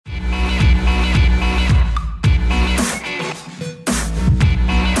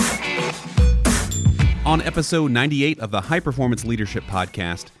On episode 98 of the High Performance Leadership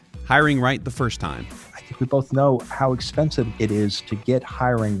Podcast, Hiring Right the First Time. I think we both know how expensive it is to get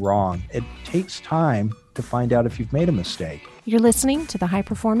hiring wrong. It takes time to find out if you've made a mistake. You're listening to the High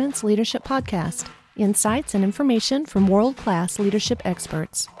Performance Leadership Podcast. Insights and information from world-class leadership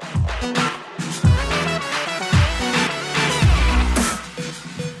experts.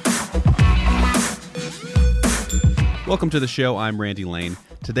 Welcome to the show. I'm Randy Lane.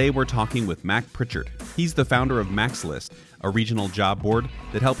 Today we're talking with Mac Pritchard. He's the founder of MaxList, a regional job board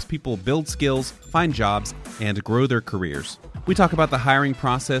that helps people build skills, find jobs, and grow their careers. We talk about the hiring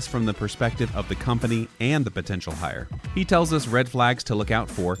process from the perspective of the company and the potential hire. He tells us red flags to look out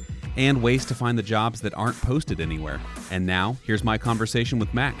for and ways to find the jobs that aren't posted anywhere. And now, here's my conversation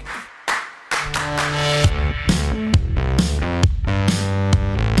with Mac.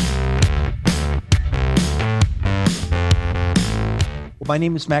 Well, my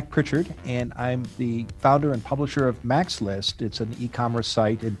name is Mac Pritchard, and I'm the founder and publisher of MaxList. It's an e-commerce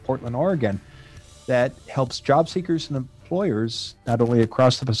site in Portland, Oregon, that helps job seekers and employers, not only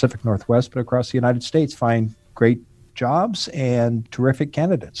across the Pacific Northwest, but across the United States, find great jobs and terrific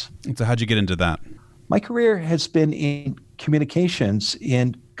candidates. So how'd you get into that? My career has been in communications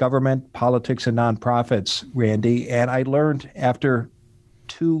in government, politics, and nonprofits, Randy, and I learned after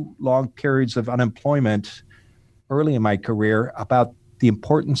 2 long periods of unemployment early in my career about the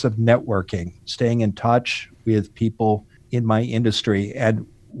importance of networking, staying in touch with people in my industry. And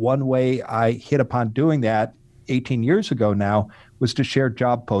one way I hit upon doing that 18 years ago now was to share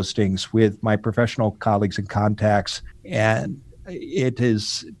job postings with my professional colleagues and contacts. And it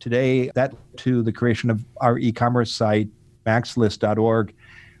is today that to the creation of our e-commerce site, maxlist.org,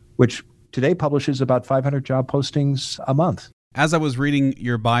 which today publishes about 500 job postings a month. As I was reading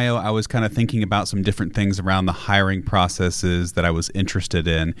your bio, I was kind of thinking about some different things around the hiring processes that I was interested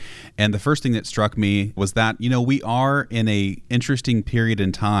in. And the first thing that struck me was that, we are in a interesting period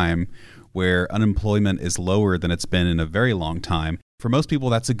in time where unemployment is lower than it's been in a very long time. For most people,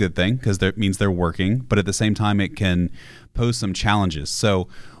 that's a good thing because that means they're working, but at the same time, it can pose some challenges. So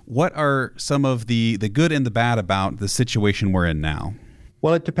what are some of the good and the bad about the situation we're in now?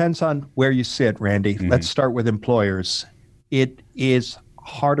 Well, it depends on where you sit, Randy. Mm-hmm. Let's start with employers. It is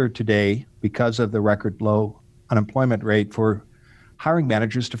harder today because of the record low unemployment rate for hiring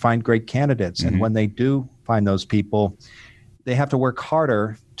managers to find great candidates. Mm-hmm. And when they do find those people, they have to work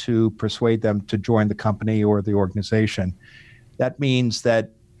harder to persuade them to join the company or the organization. That means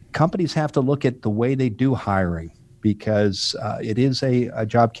that companies have to look at the way they do hiring because it is a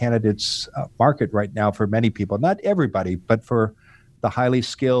job candidates market right now for many people. Not everybody, but for the highly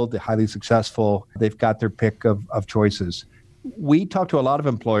skilled, the highly successful, they've got their pick of choices. We talk to a lot of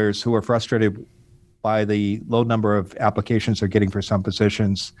employers who are frustrated by the low number of applications they're getting for some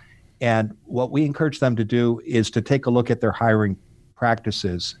positions. And what we encourage them to do is to take a look at their hiring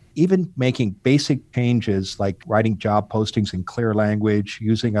practices, even making basic changes like writing job postings in clear language,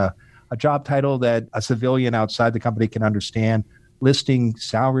 using a job title that a civilian outside the company can understand, listing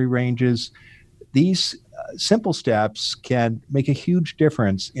salary ranges. These simple steps can make a huge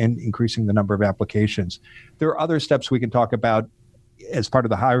difference in increasing the number of applications. There are other steps we can talk about as part of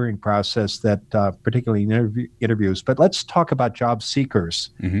the hiring process that particularly in interviews, but let's talk about job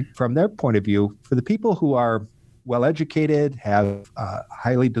seekers. Mm-hmm. From their point of view. For the people who are well-educated, have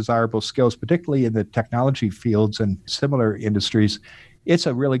highly desirable skills, particularly in the technology fields and similar industries, it's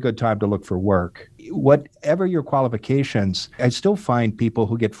a really good time to look for work. Whatever your qualifications, I still find people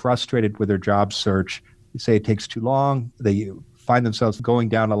who get frustrated with their job search. They say it takes too long. They find themselves going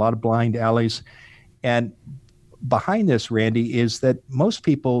down a lot of blind alleys. And behind this, Randy, is that most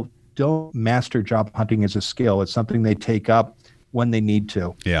people don't master job hunting as a skill. It's something they take up when they need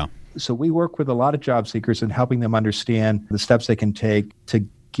to. Yeah. So we work with a lot of job seekers in helping them understand the steps they can take to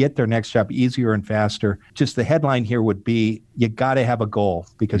get their next job easier and faster. Just the headline here would be, you got to have a goal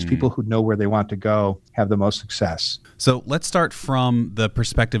because people who know where they want to go have the most success. So let's start from the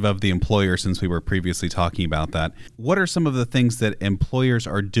perspective of the employer, since we were previously talking about that. What are some of the things that employers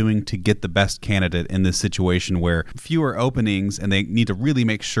are doing to get the best candidate in this situation where fewer openings and they need to really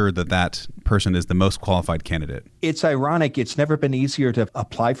make sure that that person is the most qualified candidate? It's ironic. It's never been easier to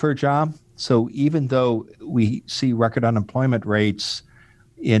apply for a job. So even though we see record unemployment rates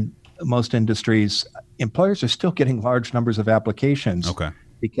in most industries, employers are still getting large numbers of applications. Okay.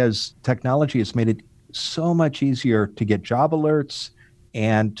 Because technology has made it so much easier to get job alerts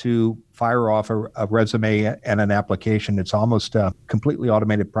and to fire off a resume and an application. It's almost a completely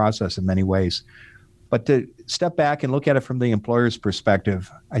automated process in many ways. But to step back and look at it from the employer's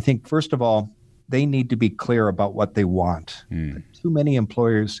perspective, I think, first of all, they need to be clear about what they want. Too many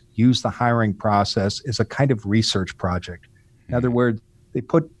employers use the hiring process as a kind of research project. In other words, they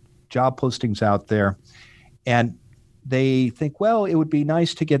put job postings out there and they think, well, it would be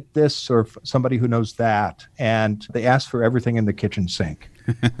nice to get this or somebody who knows that. And they ask for everything in the kitchen sink.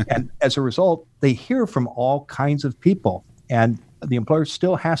 And as a result, they hear from all kinds of people. And the employer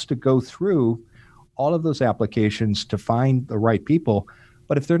still has to go through all of those applications to find the right people.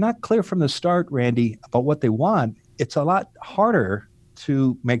 But if they're not clear from the start, Randy, about what they want, it's a lot harder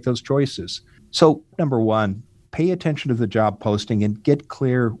to make those choices. So number one, pay attention to the job posting and get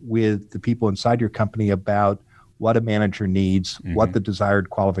clear with the people inside your company about what a manager needs, what the desired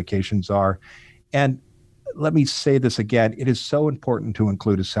qualifications are. And let me say this again, it is so important to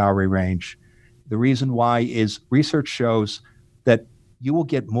include a salary range. The reason why is research shows that you will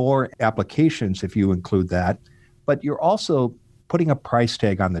get more applications if you include that, but you're also putting a price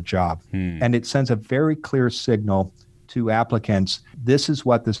tag on the job. And it sends a very clear signal to applicants, this is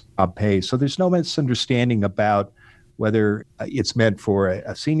what this job pays. So there's no misunderstanding about whether it's meant for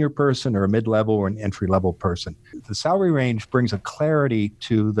a senior person or a mid-level or an entry-level person. The salary range brings a clarity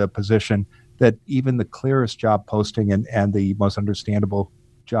to the position that even the clearest job posting and the most understandable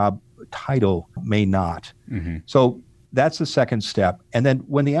job title may not. So that's the second step. And then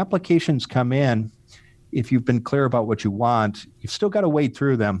when the applications come in, if you've been clear about what you want, you've still got to wade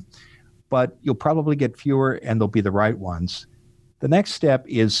through them, but you'll probably get fewer and they'll be the right ones. The next step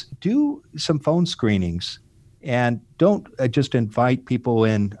is do some phone screenings. And don't just invite people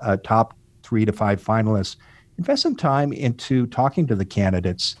in top 3 to 5 finalists. Invest some time into talking to the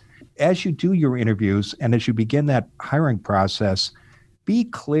candidates. As you do your interviews and as you begin that hiring process, be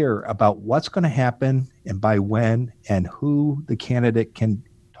clear about what's going to happen and by when and who the candidate can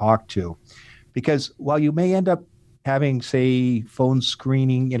talk to. Because while you may end up having, say, phone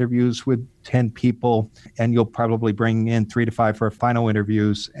screening interviews with 10 people, and you'll probably bring in 3 to 5 for final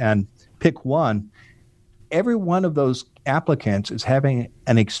interviews and pick one, every one of those applicants is having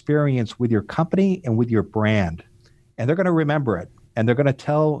an experience with your company and with your brand. And they're going to remember it. And they're going to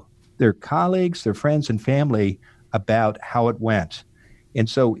tell their colleagues, their friends, and family about how it went. And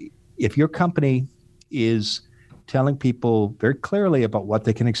so if your company is telling people very clearly about what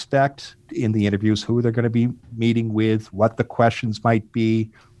they can expect in the interviews, who they're going to be meeting with, what the questions might be,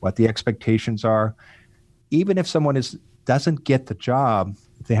 what the expectations are, even if someone doesn't get the job,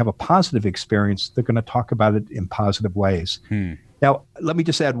 if they have a positive experience, they're going to talk about it in positive ways. Now, let me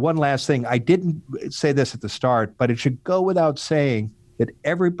just add one last thing. I didn't say this at the start, but it should go without saying that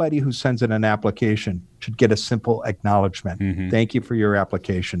everybody who sends in an application should get a simple acknowledgement. Thank you for your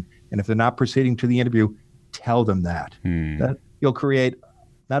application. And if they're not proceeding to the interview, tell them that. That you'll create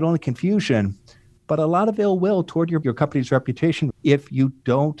not only confusion, but a lot of ill will toward your company's reputation if you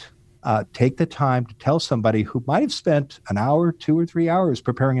don't take the time to tell somebody who might have spent an hour, 2 or 3 hours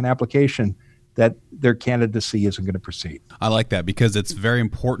preparing an application that their candidacy isn't going to proceed. I like that because it's very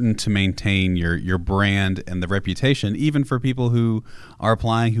important to maintain your brand and the reputation, even for people who are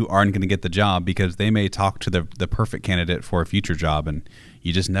applying who aren't going to get the job, because they may talk to the perfect candidate for a future job, and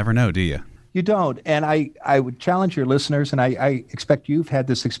you just never know, do you? You don't. And I would challenge your listeners, and I expect you've had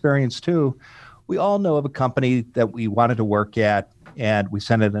this experience too. We all know of a company that we wanted to work at, and we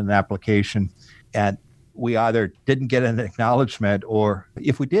sent in an application, and we either didn't get an acknowledgement, or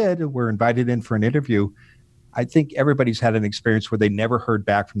if we did, we're invited in for an interview. I think everybody's had an experience where they never heard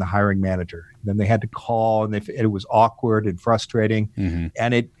back from the hiring manager. Then they had to call, and it was awkward and frustrating,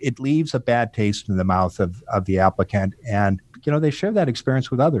 and it leaves a bad taste in the mouth of the applicant. And they share that experience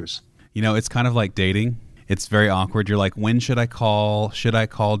with others. It's kind of like dating. It's very awkward. You're like, when should I call? Should I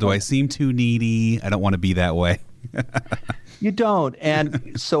call? Do I seem too needy? I don't want to be that way. You don't.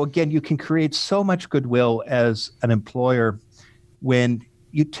 And so, again, you can create so much goodwill as an employer when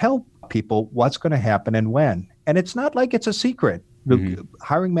you tell people what's going to happen and when. And it's not like it's a secret. The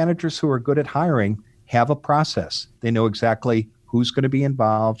hiring managers who are good at hiring have a process. They know exactly who's going to be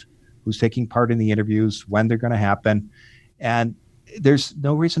involved, who's taking part in the interviews, when they're going to happen. And there's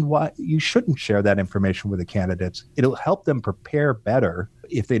no reason why you shouldn't share that information with the candidates. It'll help them prepare better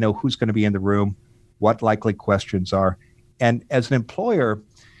if they know who's going to be in the room, what likely questions are. And as an employer,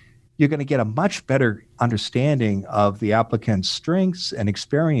 you're going to get a much better understanding of the applicant's strengths and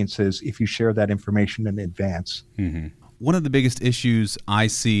experiences if you share that information in advance. One of the biggest issues I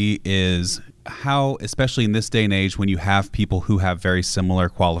see is how, especially in this day and age, when you have people who have very similar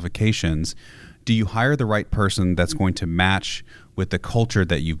qualifications, do you hire the right person that's going to match with the culture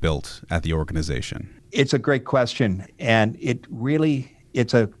that you've built at the organization? It's a great question. And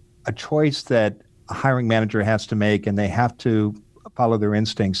it's a choice that a hiring manager has to make, and they have to follow their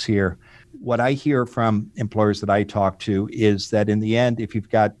instincts here. What I hear from employers that I talk to is that in the end, if you've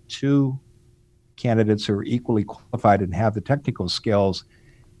got two candidates who are equally qualified and have the technical skills,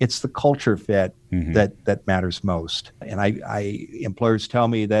 it's the culture fit that matters most. And employers tell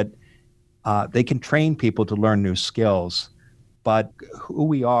me that they can train people to learn new skills, but who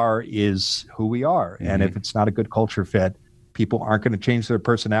we are is who we are. And if it's not a good culture fit, people aren't going to change their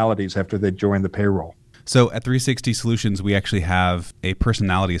personalities after they join the payroll. So at 360 Solutions, we actually have a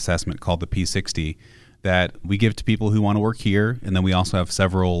personality assessment called the P60 that we give to people who want to work here. And then we also have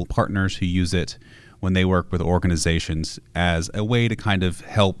several partners who use it when they work with organizations as a way to kind of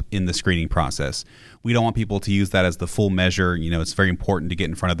help in the screening process. We don't want people to use that as the full measure. It's very important to get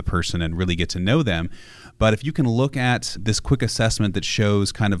in front of the person and really get to know them. But if you can look at this quick assessment that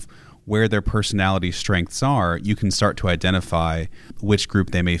shows kind of where their personality strengths are, you can start to identify which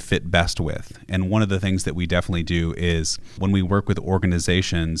group they may fit best with. And one of the things that we definitely do is when we work with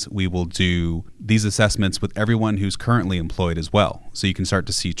organizations, we will do these assessments with everyone who's currently employed as well. So you can start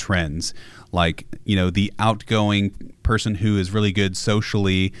to see trends like, the outgoing person who is really good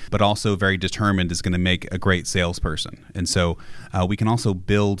socially, but also very determined is going to make a great salesperson. And so we can also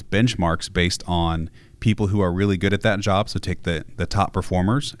build benchmarks based on people who are really good at that job. So take the top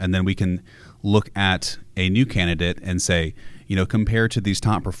performers, and then we can look at a new candidate and say, compared to these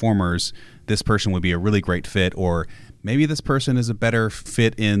top performers, this person would be a really great fit, or maybe this person is a better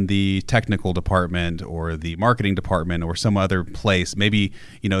fit in the technical department or the marketing department or some other place. Maybe,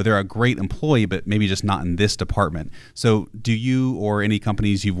 they're a great employee, but maybe just not in this department. So do you or any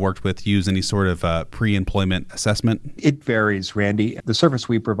companies you've worked with use any sort of pre-employment assessment? It varies, Randy. The service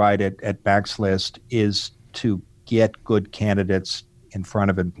we provide at Backslist is to get good candidates in front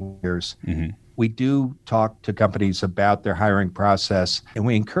of employers. We do talk to companies about their hiring process, and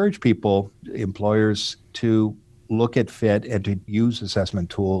we encourage employers, to look at fit and to use assessment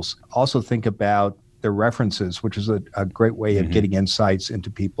tools. Also think about their references, which is a great way of getting insights into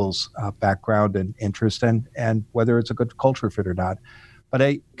people's background and interest and whether it's a good culture fit or not. But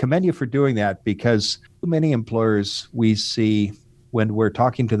I commend you for doing that, because many employers we see when we're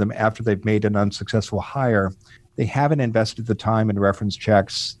talking to them after they've made an unsuccessful hire, they haven't invested the time in reference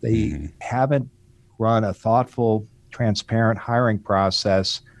checks. They haven't run a thoughtful, transparent hiring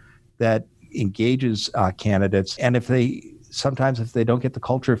process that engages candidates. And if they don't get the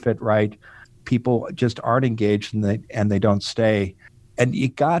culture fit right, people just aren't engaged and they don't stay. And you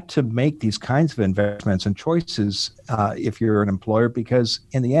got to make these kinds of investments and choices if you're an employer, because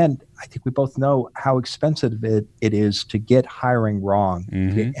in the end, I think we both know how expensive it is to get hiring wrong.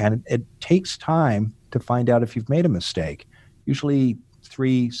 And it takes time to find out if you've made a mistake, usually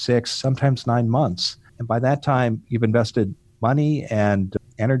 3, 6, sometimes 9 months. And by that time, you've invested money and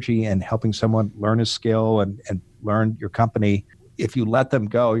energy in helping someone learn a skill and learn your company. If you let them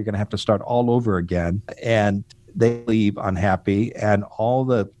go, you're going to have to start all over again. And they leave unhappy, and all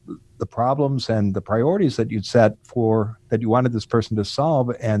the problems and the priorities that you'd set for that you wanted this person to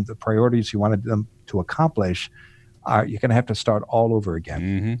solve and the priorities you wanted them to accomplish, you're going to have to start all over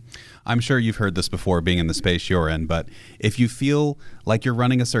again. I'm sure you've heard this before being in the space you're in, but if you feel like you're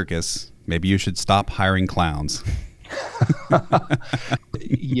running a circus, maybe you should stop hiring clowns.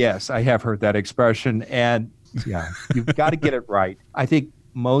 Yes, I have heard that expression. And you've got to get it right. I think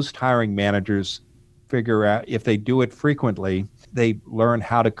most hiring managers figure out, if they do it frequently, they learn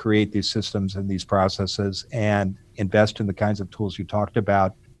how to create these systems and these processes and invest in the kinds of tools you talked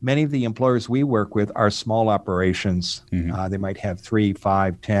about. Many of the employers we work with are small operations. They might have 3,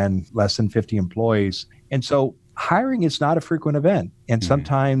 5, 10, less than 50 employees. And so hiring is not a frequent event. And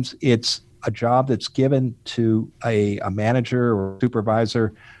sometimes it's a job that's given to a manager or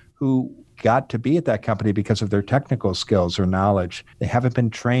supervisor who got to be at that company because of their technical skills or knowledge. They haven't been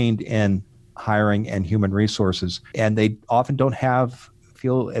trained in hiring and human resources, and they often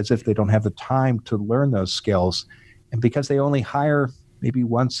feel as if they don't have the time to learn those skills. And because they only hire maybe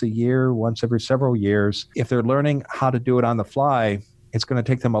once a year, once every several years, if they're learning how to do it on the fly, it's going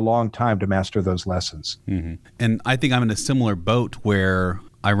to take them a long time to master those lessons. And I think I'm in a similar boat where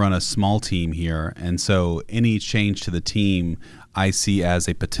I run a small team here, and so any change to the team I see as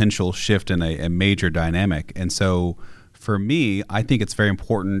a potential shift in a major dynamic. And so for me, I think it's very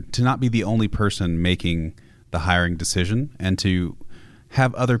important to not be the only person making the hiring decision and to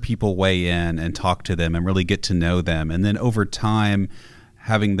have other people weigh in and talk to them and really get to know them. And then over time,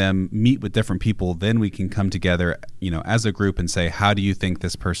 having them meet with different people, then we can come together, as a group and say, how do you think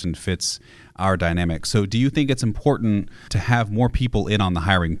this person fits our dynamic? So do you think it's important to have more people in on the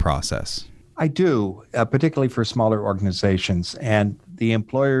hiring process? I do, particularly for smaller organizations. And the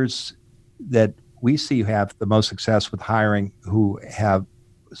employers that we see have the most success with hiring who have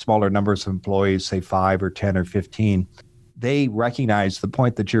smaller numbers of employees, say 5 or 10 or 15. They recognize the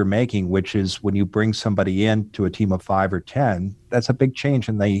point that you're making, which is when you bring somebody in to a team of 5 or 10, that's a big change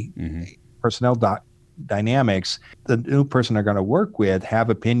in the personnel dynamics. The new person they're going to work with have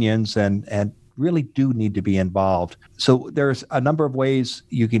opinions and really do need to be involved. So there's a number of ways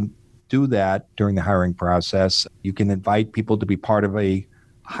you can do that during the hiring process. You can invite people to be part of a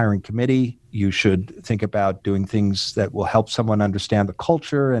hiring committee. You should think about doing things that will help someone understand the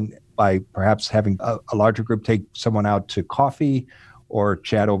culture, and by perhaps having a larger group take someone out to coffee or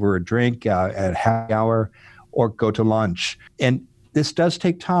chat over a drink at happy hour or go to lunch. And this does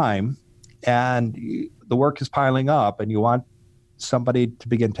take time, and the work is piling up, and you want somebody to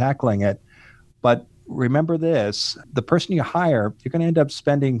begin tackling it. But remember this, the person you hire, you're going to end up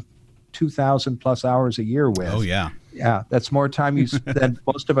spending 2,000 plus hours a year with. Oh, yeah. Yeah, that's more time than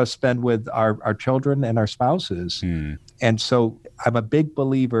most of us spend with our children and our spouses. And so I'm a big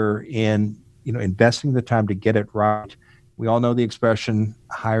believer in, investing the time to get it right. We all know the expression,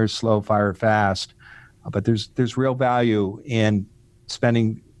 hire slow, fire fast, but there's real value in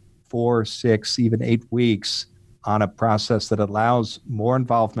spending 4, 6, even 8 weeks on a process that allows more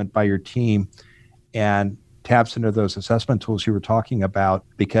involvement by your team and taps into those assessment tools you were talking about.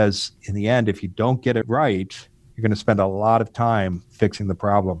 Because in the end, if you don't get it right, you're going to spend a lot of time fixing the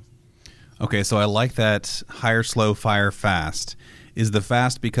problem. Okay, so I like that hire slow, fire fast. Is the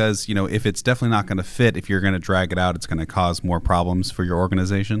fast because, if it's definitely not going to fit, if you're going to drag it out, it's going to cause more problems for your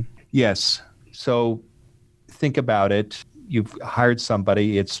organization? Yes. So think about it. You've hired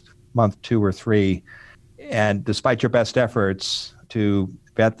somebody, it's month 2 or 3, and despite your best efforts to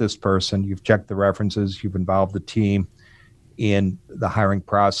vet this person, you've checked the references, you've involved the team in the hiring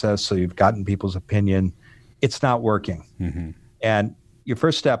process, so you've gotten people's opinion. It's not working. And your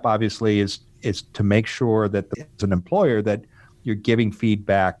first step, obviously, is to make sure that as an employer that you're giving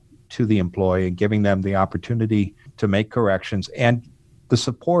feedback to the employee and giving them the opportunity to make corrections and the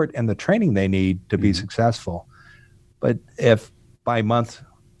support and the training they need to be successful. But if by month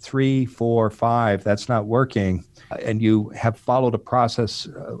 3, 4, 5, that's not working, and you have followed a process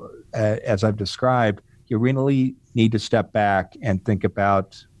as I've described, you really need to step back and think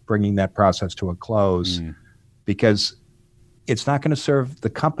about bringing that process to a close, because it's not going to serve the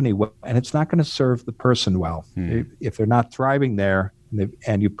company well, and it's not going to serve the person well. If they're not thriving there,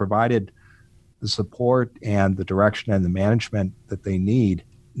 and you've provided the support and the direction and the management that they need,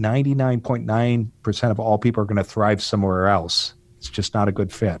 99.9% of all people are going to thrive somewhere else. It's just not a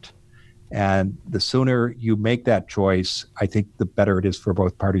good fit. And the sooner you make that choice, I think the better it is for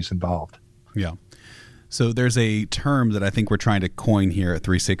both parties involved. Yeah. So there's a term that I think we're trying to coin here at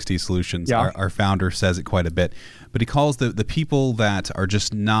 360 Solutions. Yeah. Our founder says it quite a bit, but he calls the people that are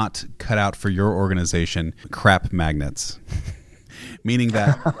just not cut out for your organization crap magnets, meaning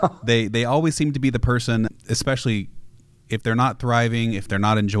that they always seem to be the person, especially if they're not thriving, if they're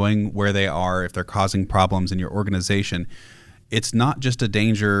not enjoying where they are, if they're causing problems in your organization. It's not just a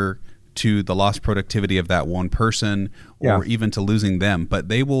danger to the lost productivity of that one person or even to losing them, but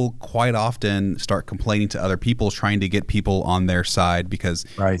they will quite often start complaining to other people, trying to get people on their side because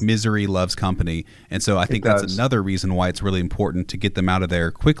misery loves company. And so I think that's another reason why it's really important to get them out of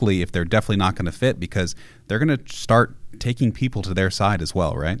there quickly if they're definitely not going to fit, because they're going to start taking people to their side as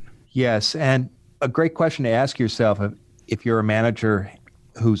well, right? Yes. And a great question to ask yourself, if you're a manager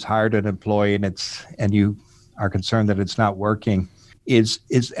who's hired an employee and you are concerned that it's not working, is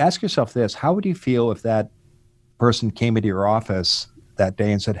ask yourself this: how would you feel if that person came into your office that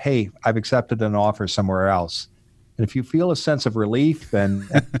day and said, "Hey, I've accepted an offer somewhere else"? And if you feel a sense of relief and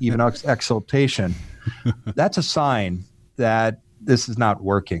even exultation, that's a sign that this is not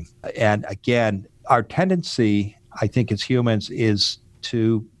working. And again, our tendency, I think, as humans, is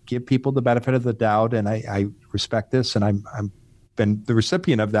to give people the benefit of the doubt. And I respect this, and I'm been the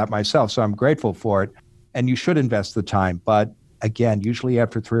recipient of that myself, so I'm grateful for it. And you should invest the time. But again, usually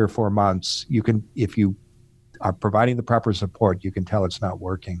after 3 or 4 months, you can, if you are providing the proper support, you can tell it's not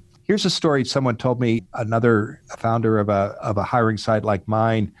working. Here's a story someone told me, a founder of a hiring site like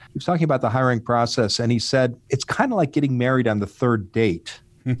mine. He was talking about the hiring process, and he said, it's kind of like getting married on the 3rd date.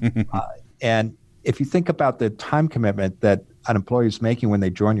 And if you think about the time commitment that an employee is making when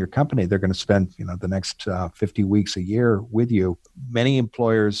they join your company, they're going to spend, the next 50 weeks a year with you. Many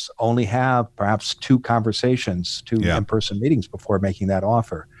employers only have perhaps 2 conversations, 2 in-person meetings before making that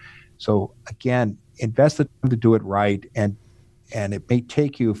offer. So again, invest the time to do it right. And it may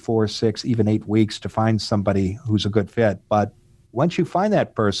take you 4, 6, even 8 weeks to find somebody who's a good fit. But once you find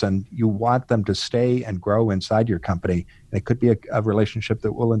that person, you want them to stay and grow inside your company. And it could be a relationship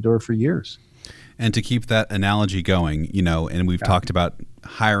that will endure for years. And to keep that analogy going, and we've talked about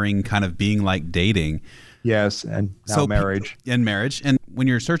hiring kind of being like dating. Yes, and now marriage. And marriage. And when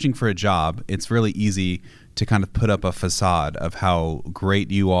you're searching for a job, it's really easy to kind of put up a facade of how great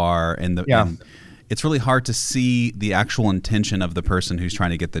you are. And it's really hard to see the actual intention of the person who's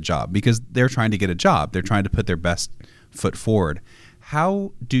trying to get the job, because they're trying to get a job. They're trying to put their best foot forward.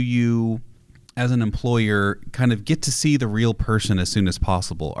 How do you, as an employer, kind of get to see the real person as soon as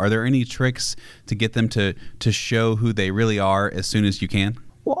possible? Are there any tricks to get them to show who they really are as soon as you can?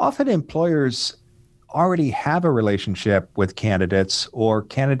 Well, often employers already have a relationship with candidates, or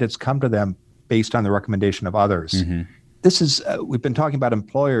candidates come to them based on the recommendation of others. Mm-hmm. This is, we've been talking about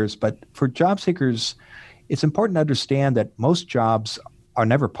employers, but for job seekers, it's important to understand that most jobs are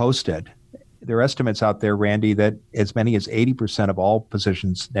never posted. There are estimates out there, Randy, that as many as 80% of all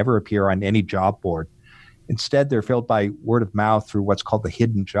positions never appear on any job board. Instead, they're filled by word of mouth through what's called the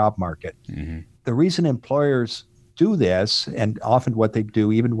hidden job market. Mm-hmm. The reason employers do this, and often what they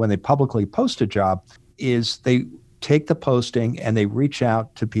do even when they publicly post a job, is they take the posting and they reach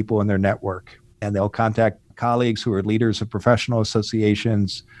out to people in their network, and they'll contact colleagues who are leaders of professional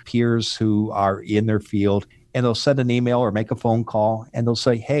associations, peers who are in their field, and they'll send an email or make a phone call, and they'll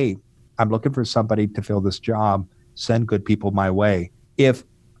say, hey, I'm looking for somebody to fill this job. Send good people my way. If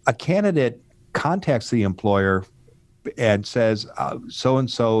a candidate contacts the employer and says,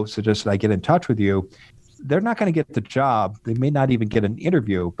 so-and-so suggested I get in touch with you, they're not going to get the job. They may not even get an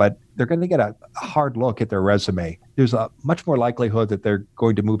interview, but they're going to get a hard look at their resume. There's a much more likelihood that they're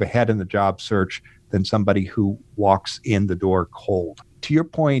going to move ahead in the job search than somebody who walks in the door cold. To your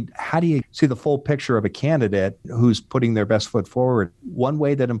point, how do you see the full picture of a candidate who's putting their best foot forward? One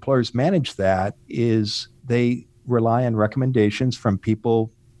way that employers manage that is they rely on recommendations from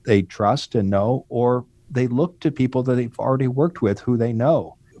people they trust and know, or they look to people that they've already worked with who they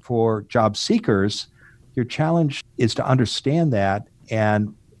know. For job seekers, your challenge is to understand that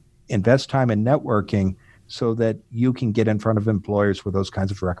and invest time in networking so that you can get in front of employers with those kinds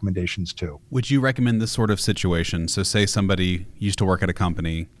of recommendations too. Would you recommend this sort of situation? So say somebody used to work at a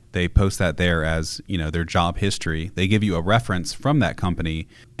company, they post that there as, their job history. They give you a reference from that company,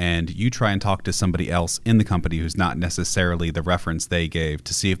 and you try and talk to somebody else in the company who's not necessarily the reference they gave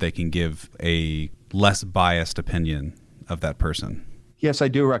to see if they can give a less biased opinion of that person. Yes, I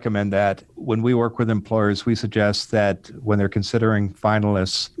do recommend that. When we work with employers, we suggest that when they're considering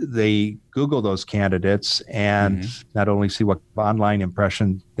finalists, they Google those candidates and not only see what online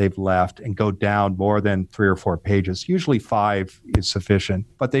impression they've left and go down more than 3 or 4 pages. Usually 5 is sufficient.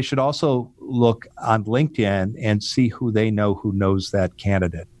 But they should also look on LinkedIn and see who they know who knows that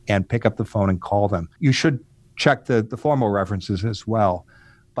candidate and pick up the phone and call them. You should check the formal references as well,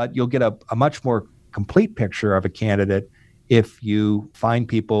 but you'll get a much more complete picture of a candidate if you find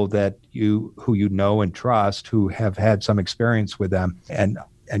people who you know and trust, who have had some experience with them. And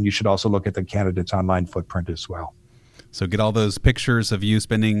you should also look at the candidate's online footprint as well. So get all those pictures of you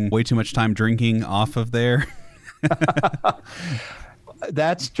spending way too much time drinking off of there.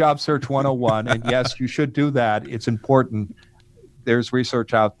 That's Job Search 101. And yes, you should do that. It's important. There's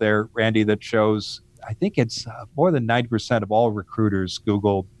research out there, Randy, that shows, I think it's more than 90% of all recruiters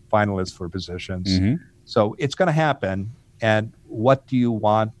Google finalists for positions. Mm-hmm. So it's going to happen. And what do you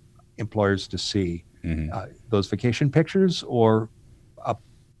want employers to see? Mm-hmm. Those vacation pictures or a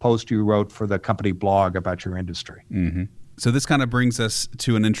post you wrote for the company blog about your industry? Mm-hmm. So this kind of brings us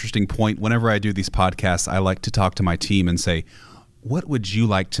to an interesting point. Whenever I do these podcasts, I like to talk to my team and say, what would you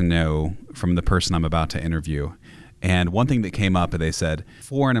like to know from the person I'm about to interview? And one thing that came up, they said,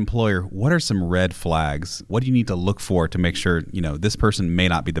 for an employer, what are some red flags? What do you need to look for to make sure, this person may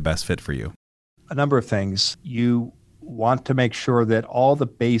not be the best fit for you? A number of things. You want to make sure that all the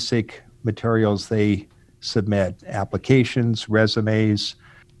basic materials they submit, applications, resumes,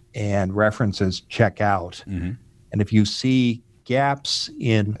 and references, check out. Mm-hmm. And if you see gaps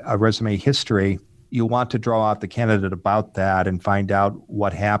in a resume history, you want to draw out the candidate about that and find out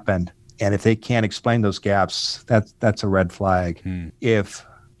what happened. And if they can't explain those gaps, that's a red flag. If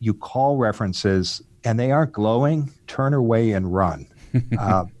you call references and they aren't glowing, turn away and run.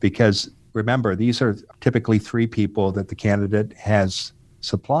 Because remember, these are typically 3 people that the candidate has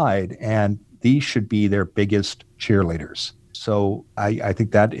supplied, and these should be their biggest cheerleaders. So I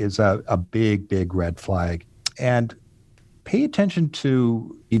think that is a big, big red flag. And pay attention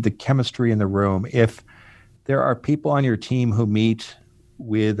to the chemistry in the room. If there are people on your team who meet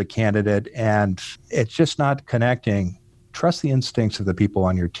with a candidate and it's just not connecting, trust the instincts of the people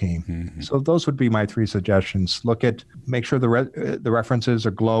on your team. Mm-hmm. So those would be my 3 suggestions. Make sure the references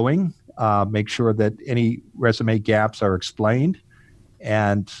are glowing. Make sure that any resume gaps are explained,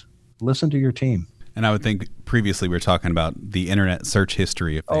 and listen to your team. And I would think previously we were talking about the internet search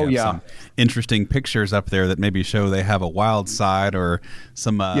history. If they have some interesting pictures up there that maybe show they have a wild side or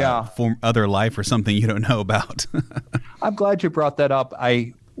some other life or something you don't know about. I'm glad you brought that up.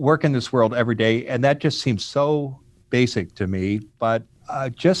 I work in this world every day, and that just seems so basic to me. But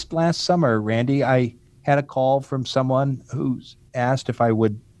just last summer, Randy, I had a call from someone who's asked if I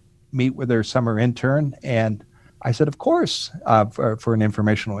would meet with their summer intern, and I said, of course, for an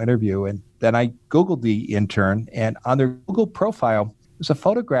informational interview. And then I Googled the intern, and on their Google profile, there's a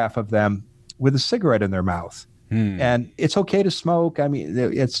photograph of them with a cigarette in their mouth. And it's okay to smoke. I mean,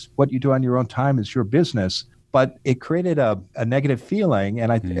 it's what you do on your own time is your business. But it created a negative feeling,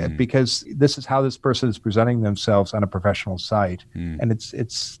 and because this is how this person is presenting themselves on a professional site, and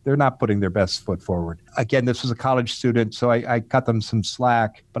they're not putting their best foot forward. Again, this was a college student, so I cut them some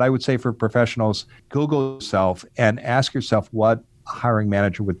slack. But I would say for professionals, Google yourself and ask yourself what a hiring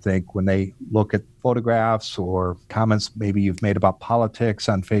manager would think when they look at photographs or comments maybe you've made about politics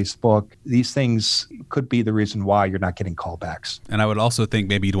on Facebook. These things could be the reason why you're not getting callbacks. And I would also think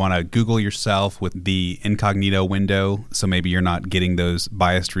maybe you'd want to Google yourself with the incognito window, so maybe you're not getting those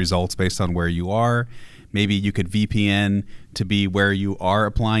biased results based on where you are. Maybe you could VPN to be where you are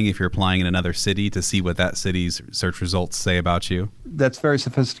applying if you're applying in another city to see what that city's search results say about you. That's very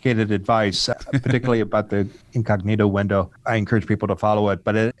sophisticated advice, particularly about the incognito window. I encourage people to follow it,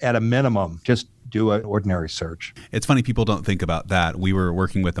 but at a minimum, just do an ordinary search. It's funny, people don't think about that. We were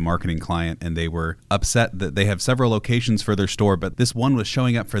working with a marketing client and they were upset that they have several locations for their store, but this one was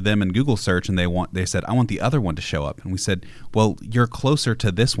showing up for them in Google search, and they said, I want the other one to show up. And we said, well, you're closer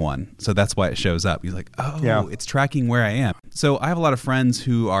to this one, so that's why it shows up. He's like, it's tracking where I am. So I have a lot of friends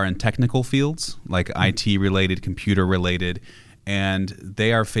who are in technical fields, like IT related, computer related, and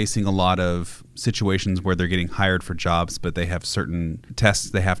they are facing a lot of situations where they're getting hired for jobs, but they have certain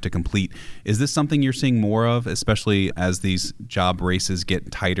tests they have to complete. Is this something you're seeing more of, especially as these job races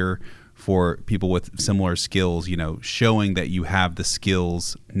get tighter for people with similar skills, showing that you have the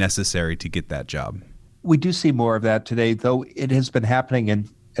skills necessary to get that job? We do see more of that today, though it has been happening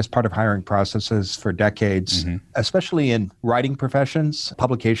as part of hiring processes for decades, especially in writing professions.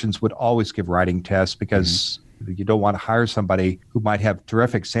 Publications would always give writing tests because you don't want to hire somebody who might have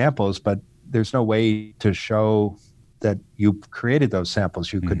terrific samples, but there's no way to show that you created those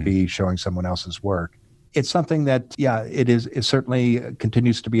samples. You could be showing someone else's work. It's something that, it certainly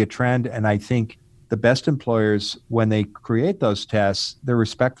continues to be a trend. And I think the best employers, when they create those tests, they're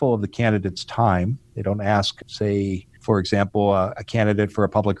respectful of the candidate's time. They don't ask, say, for example, a candidate for a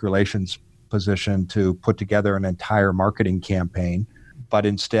public relations position to put together an entire marketing campaign, but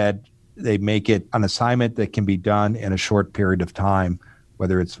instead they make it an assignment that can be done in a short period of time,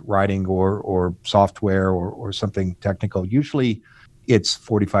 whether it's writing or software or something technical. Usually it's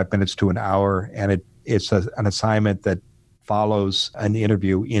 45 minutes to an hour, and it's an assignment that follows an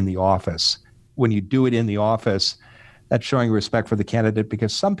interview in the office. When you do it in the office, that's showing respect for the candidate,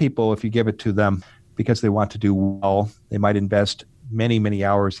 because some people, if you give it to them because they want to do well, they might invest many, many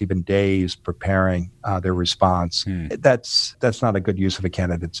hours, even days, preparing their response. That's not a good use of a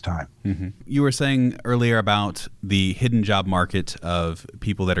candidate's time. You were saying earlier about the hidden job market of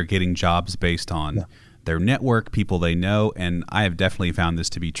people that are getting jobs based on their network, people they know, and I have definitely found this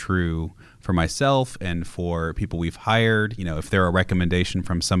to be true for myself and for people we've hired. If they're a recommendation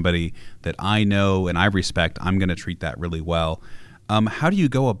from somebody that I know and I respect, I'm going to treat that really well. How do you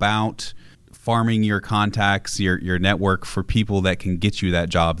go about farming your contacts, your network for people that can get you that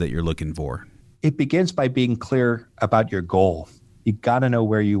job that you're looking for? It begins by being clear about your goal. You got to know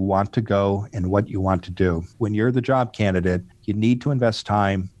where you want to go and what you want to do. When you're the job candidate, you need to invest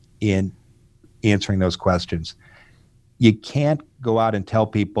time in answering those questions. You can't go out and tell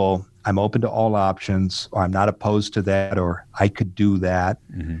people, I'm open to all options, or I'm not opposed to that, or I could do that.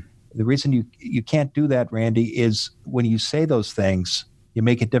 The reason you can't do that, Randy, is when you say those things, you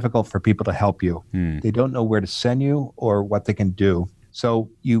make it difficult for people to help you. They don't know where to send you or what they can do. So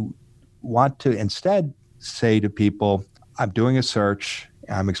you want to instead say to people, I'm doing a search.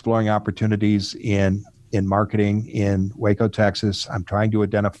 I'm exploring opportunities in marketing in Waco, Texas. I'm trying to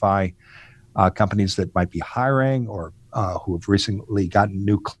identify companies that might be hiring or who have recently gotten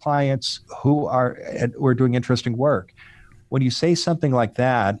new clients who are doing interesting work. When you say something like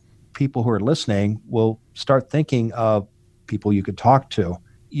that, people who are listening will start thinking of people you could talk to.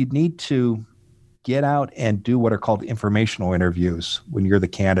 You need to get out and do what are called informational interviews when you're the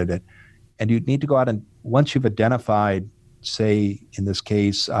candidate. And you need to go out and, once you've identified, say, in this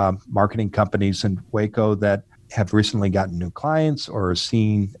case, marketing companies in Waco that have recently gotten new clients or are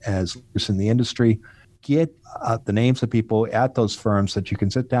seen as leaders in the industry, get the names of people at those firms that you can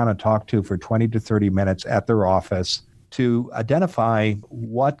sit down and talk to for 20 to 30 minutes at their office to identify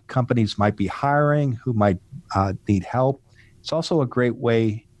what companies might be hiring, who might need help. It's also a great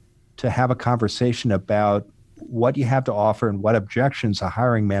way to have a conversation about what you have to offer and what objections a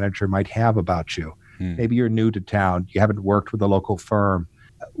hiring manager might have about you. Maybe you're new to town, you haven't worked with a local firm.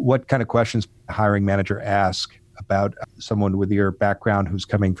 What kind of questions a hiring manager ask about someone with your background who's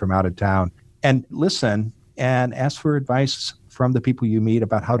coming from out of town? And listen and ask for advice from the people you meet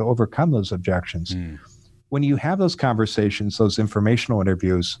about how to overcome those objections. When you have those conversations, those informational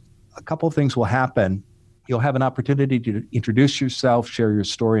interviews, a couple of things will happen. You'll have an opportunity to introduce yourself, share your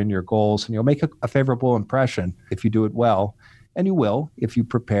story and your goals, and you'll make a favorable impression if you do it well. And you will, if you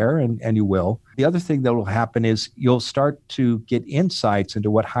prepare, and you will. The other thing that will happen is you'll start to get insights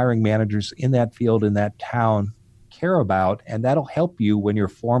into what hiring managers in that field, in that town, care about, and that'll help you when you're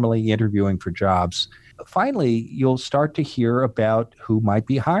formally interviewing for jobs. Finally, you'll start to hear about who might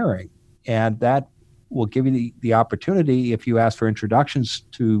be hiring, and that will give you the opportunity, if you ask for introductions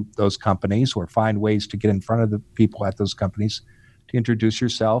to those companies or find ways to get in front of the people at those companies, to introduce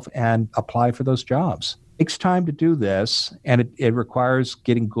yourself and apply for those jobs. It takes time to do this, and it requires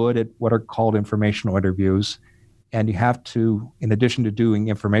getting good at what are called informational interviews. And you have to, in addition to doing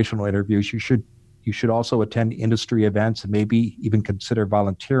informational interviews, you should also attend industry events and maybe even consider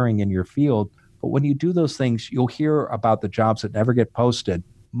volunteering in your field. But when you do those things, you'll hear about the jobs that never get posted.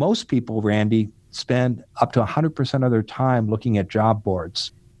 Most people, Randy, spend up to 100% of their time looking at job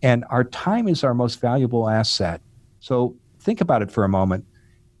boards. And our time is our most valuable asset. So think about it for a moment.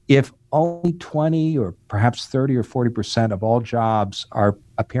 If only 20 or perhaps 30 or 40% of all jobs are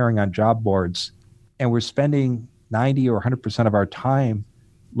appearing on job boards, and we're spending 90 or 100% of our time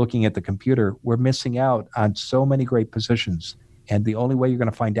looking at the computer, we're missing out on so many great positions. And the only way you're going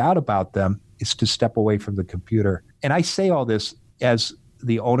to find out about them is to step away from the computer. And I say all this as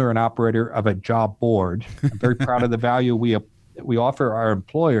the owner and operator of a job board. I'm very proud of the value we offer our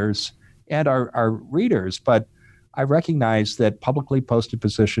employers and our readers, but I recognize that publicly posted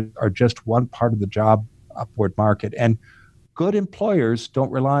positions are just one part of the job board market. And good employers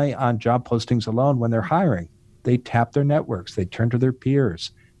don't rely on job postings alone when they're hiring. They tap their networks. They turn to their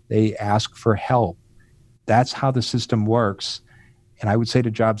peers. They ask for help. That's how the system works. And I would say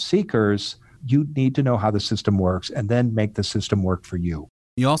to job seekers, you need to know how the system works and then make the system work for you.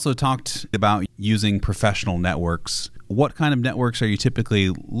 You also talked about using professional networks. What kind of networks are you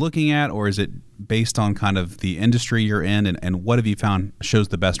typically looking at, or is it based on kind of the industry you're in, and what have you found shows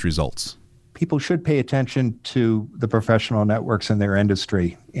the best results? People should pay attention to the professional networks in their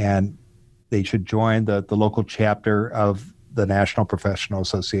industry, and they should join the local chapter of the National Professional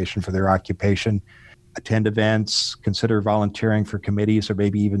Association for their occupation, attend events, consider volunteering for committees, or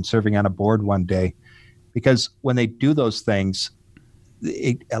maybe even serving on a board one day. Because when they do those things,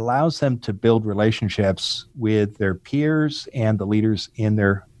 it allows them to build relationships with their peers and the leaders in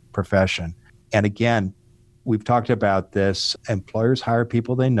their profession. And again, we've talked about this. Employers hire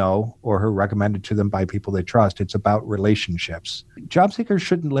people they know or who are recommended to them by people they trust. It's about relationships. Job seekers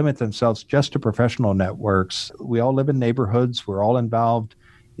shouldn't limit themselves just to professional networks. We all live in neighborhoods. We're all involved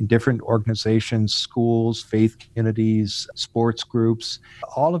in different organizations, schools, faith communities, sports groups.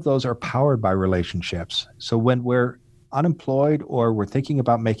 All of those are powered by relationships. So when we're unemployed or we're thinking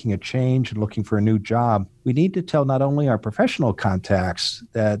about making a change and looking for a new job, we need to tell not only our professional contacts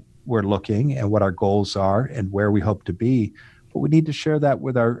that we're looking and what our goals are and where we hope to be, but we need to share that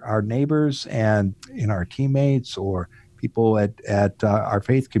with our neighbors and in our teammates or people at our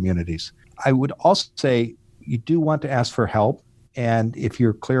faith communities. I would also say you do want to ask for help. And if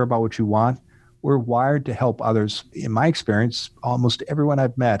you're clear about what you want, we're wired to help others. In my experience, almost everyone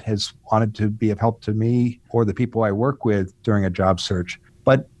I've met has wanted to be of help to me or the people I work with during a job search.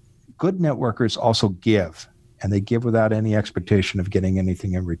 But good networkers also give, and they give without any expectation of getting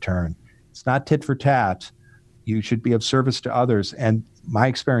anything in return. It's not tit for tat. You should be of service to others. And my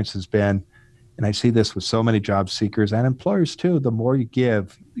experience has been, and I see this with so many job seekers and employers too, the more you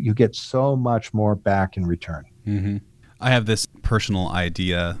give, you get so much more back in return. Mm-hmm. I have this personal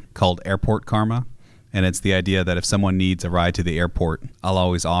idea called airport karma, and it's the idea that if someone needs a ride to the airport, I'll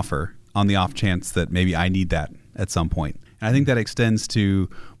always offer on the off chance that maybe I need that at some point. And I think that extends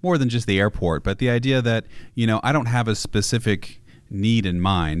to more than just the airport, but the idea that, I don't have a specific need in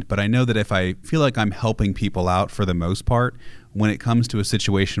mind, but I know that if I feel like I'm helping people out for the most part, when it comes to a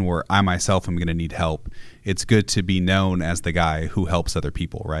situation where I myself am going to need help, it's good to be known as the guy who helps other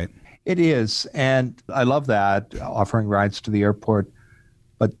people, right? It is, and I love that, offering rides to the airport.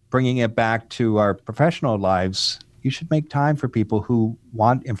 But bringing it back to our professional lives, you should make time for people who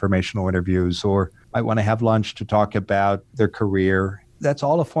want informational interviews or might want to have lunch to talk about their career. That's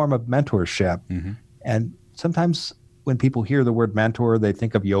all a form of mentorship. Mm-hmm. And sometimes when people hear the word mentor, they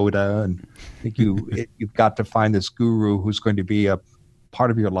think of Yoda and think you've got to find this guru who's going to be a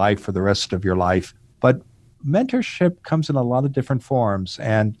part of your life for the rest of your life. But mentorship comes in a lot of different forms,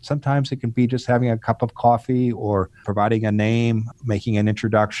 and sometimes it can be just having a cup of coffee or providing a name, making an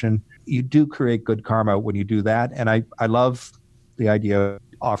introduction. You do create good karma when you do that, and I love the idea of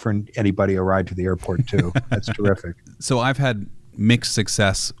offering anybody a ride to the airport too. That's terrific. So I've had mixed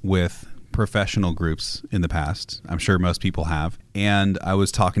success with professional groups in the past. I'm sure most people have. And I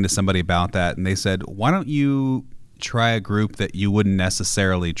was talking to somebody about that, and they said, why don't you try a group that you wouldn't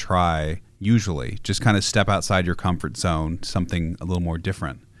necessarily try usually? Just kind of step outside your comfort zone, something a little more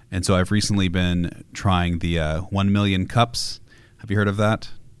different. And so I've recently been trying the 1 Million Cups. Have you heard of that?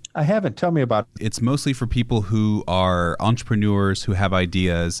 I haven't. Tell me about it. It's mostly for people who are entrepreneurs who have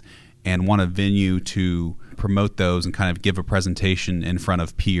ideas and want a venue to promote those and kind of give a presentation in front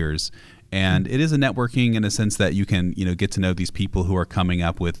of peers. And it is a networking in a sense that you can, get to know these people who are coming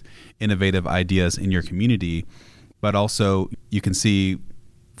up with innovative ideas in your community. But also you can see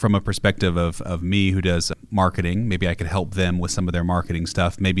from a perspective of me who does marketing, maybe I could help them with some of their marketing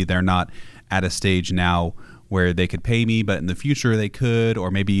stuff. Maybe they're not at a stage now where they could pay me, but in the future they could,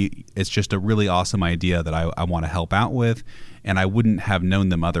 or maybe it's just a really awesome idea that I want to help out with, and I wouldn't have known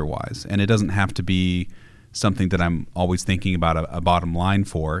them otherwise. And it doesn't have to be something that I'm always thinking about a bottom line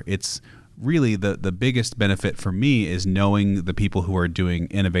for. It's really the biggest benefit for me is knowing the people who are doing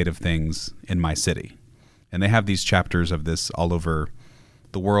innovative things in my city. And they have these chapters of this all over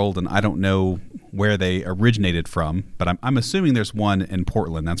the world, and I don't know where they originated from, but I'm assuming there's one in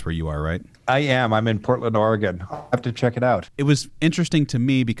Portland. That's where you are, right? I am. I'm in Portland, Oregon. I'll have to check it out. It was interesting to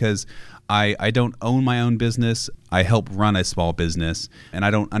me because I don't own my own business. I help run a small business, and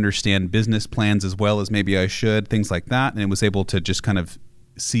I don't understand business plans as well as maybe I should, things like that. And it was able to just kind of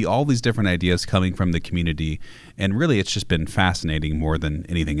see all these different ideas coming from the community. And really, it's just been fascinating more than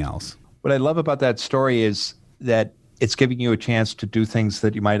anything else. What I love about that story is that it's giving you a chance to do things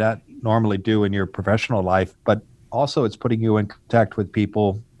that you might not normally do in your professional life, but also it's putting you in contact with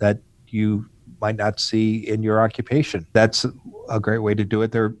people that you might not see in your occupation. That's a great way to do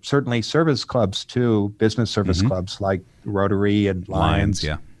it. There are certainly service clubs too, business service clubs like Rotary and Lions,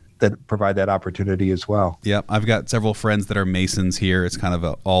 that provide that opportunity as well. Yeah, I've got several friends that are Masons here. It's kind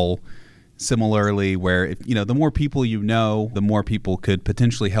of all similarly where, if, the more people you know, the more people could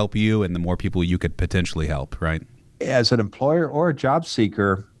potentially help you and the more people you could potentially help, right? As an employer or a job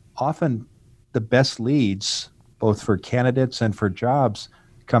seeker, often the best leads, both for candidates and for jobs,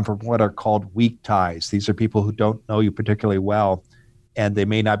 come from what are called weak ties. These are people who don't know you particularly well, and they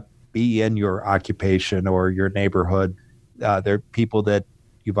may not be in your occupation or your neighborhood. They're people that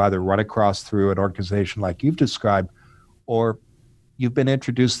you've either run across through an organization like you've described, or you've been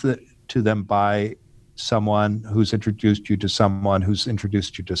introduced to them by someone who's introduced you to someone who's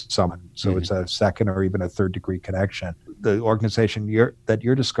introduced you to someone. So it's a second or even a third degree connection. The organization that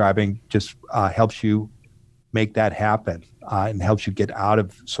you're describing just helps you make that happen and helps you get out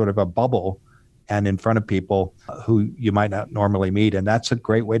of sort of a bubble and in front of people who you might not normally meet. And that's a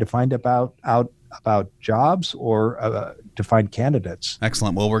great way to find out about jobs or to find candidates.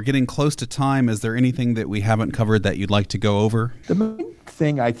 Excellent. Well, we're getting close to time. Is there anything that we haven't covered that you'd like to go over? The main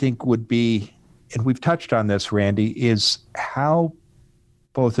thing I think would be, and we've touched on this, Randy, is how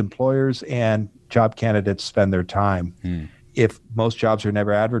both employers and job candidates spend their time. If most jobs are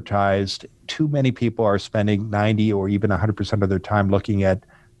never advertised, too many people are spending 90 or even 100% of their time looking at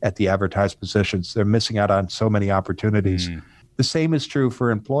the advertised positions. They're missing out on so many opportunities. The same is true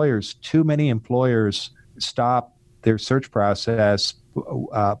for employers. Too many employers stop their search process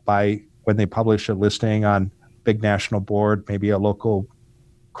by when they publish a listing on big national board, maybe a local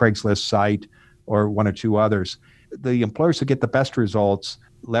Craigslist site, or one or two others. The employers who get the best results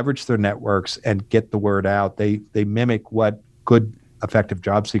leverage their networks and get the word out. They mimic what good, effective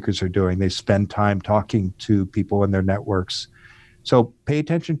job seekers are doing. They spend time talking to people in their networks. So pay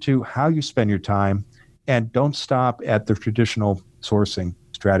attention to how you spend your time and don't stop at the traditional sourcing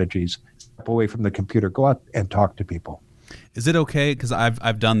strategies. Step away from the computer. Go out and talk to people. Is it okay? Because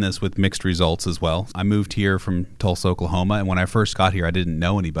I've done this with mixed results as well. I moved here from Tulsa, Oklahoma, and when I first got here, I didn't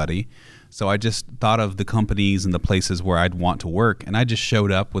know anybody. So I just thought of the companies and the places where I'd want to work, and I just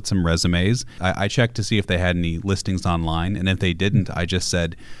showed up with some resumes. I checked to see if they had any listings online, and if they didn't, I just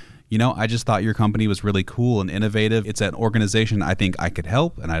said, I just thought your company was really cool and innovative. It's an organization I think I could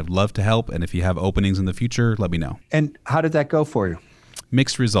help, and I'd love to help, and if you have openings in the future, let me know. And how did that go for you?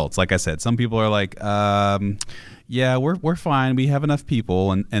 mixed results. Like I said, some people are like, yeah, we're fine. We have enough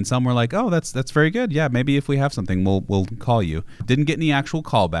people. And some were like, oh, that's very good. Yeah, maybe if we have something, we'll call you. Didn't get any actual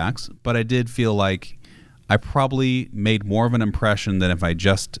callbacks, but I did feel like I probably made more of an impression than if I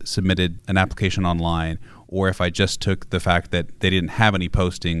just submitted an application online, or if I just took the fact that they didn't have any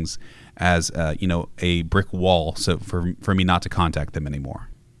postings as a brick wall, so for me not to contact them anymore.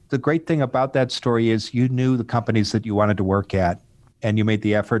 The great thing about that story is you knew the companies that you wanted to work at, and you made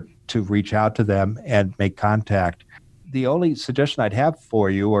the effort to reach out to them and make contact. The only suggestion I'd have for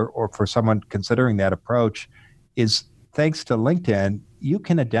you, or for someone considering that approach, is thanks to LinkedIn, you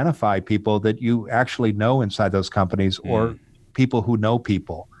can identify people that you actually know inside those companies, or people who know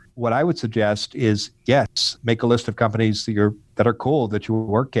people. What I would suggest is, yes, make a list of companies that are cool that you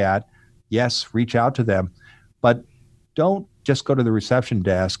work at. Yes, reach out to them, but don't just go to the reception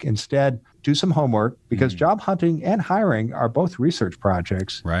desk. Instead, do some homework, because job hunting and hiring are both research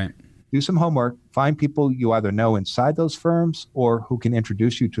projects. Right. Do some homework, find people you either know inside those firms or who can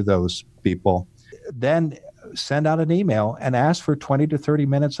introduce you to those people. Then send out an email and ask for 20 to 30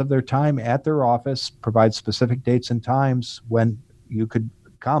 minutes of their time at their office, provide specific dates and times when you could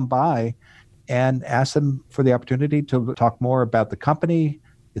come by, and ask them for the opportunity to talk more about the company,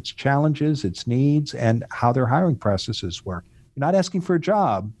 its challenges, its needs, and how their hiring processes work. You're not asking for a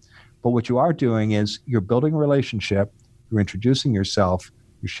job, but what you are doing is you're building a relationship, you're introducing yourself,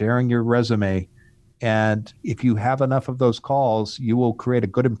 you're sharing your resume, and if you have enough of those calls, you will create a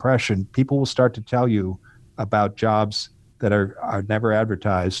good impression. People will start to tell you about jobs that are never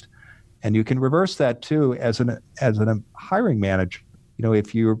advertised. And you can reverse that too as a hiring manager.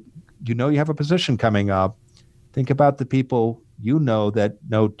 If you have a position coming up, think about the people that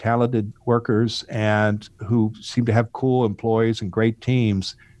know talented workers and who seem to have cool employees and great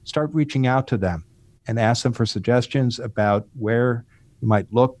teams. Start reaching out to them and ask them for suggestions about where you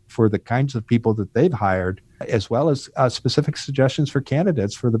might look for the kinds of people that they've hired, as well as specific suggestions for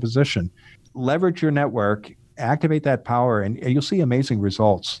candidates for the position. Leverage your network, activate that power, and you'll see amazing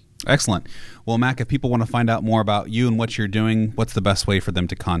results. Excellent. Well, Mac, if people want to find out more about you and what you're doing, what's the best way for them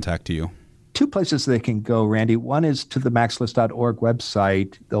to contact you? 2 places they can go, Randy. One is to the maxlist.org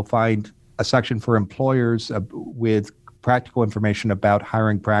website. They'll find a section for employers with practical information about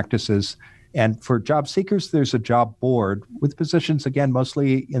hiring practices. And for job seekers, there's a job board with positions, again,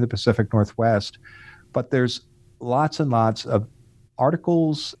 mostly in the Pacific Northwest. But there's lots and lots of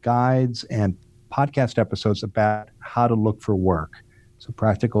articles, guides, and podcast episodes about how to look for work. So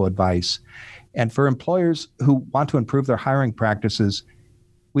practical advice. And for employers who want to improve their hiring practices,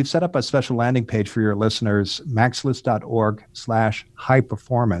 we've set up a special landing page for your listeners, maxlist.org/high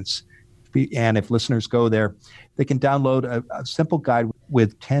performance. And if listeners go there, they can download a simple guide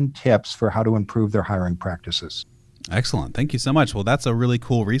with 10 tips for how to improve their hiring practices. Excellent. Thank you so much. Well, that's a really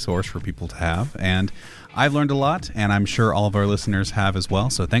cool resource for people to have. And I've learned a lot, and I'm sure all of our listeners have as well.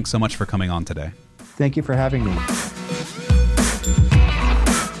 So thanks so much for coming on today. Thank you for having me.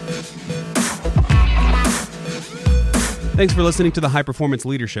 Thanks for listening to the High Performance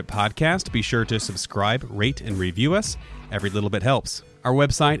Leadership Podcast. Be sure to subscribe, rate, and review us. Every little bit helps. Our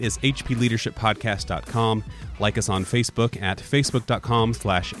website is hpleadershippodcast.com. Like us on Facebook at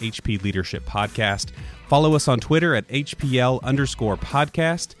facebook.com/hpleadershippodcast. Follow us on Twitter at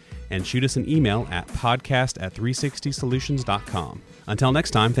HPL_podcast. And shoot us an email at podcast@360solutions.com. Until next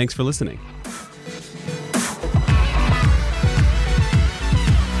time, thanks for listening.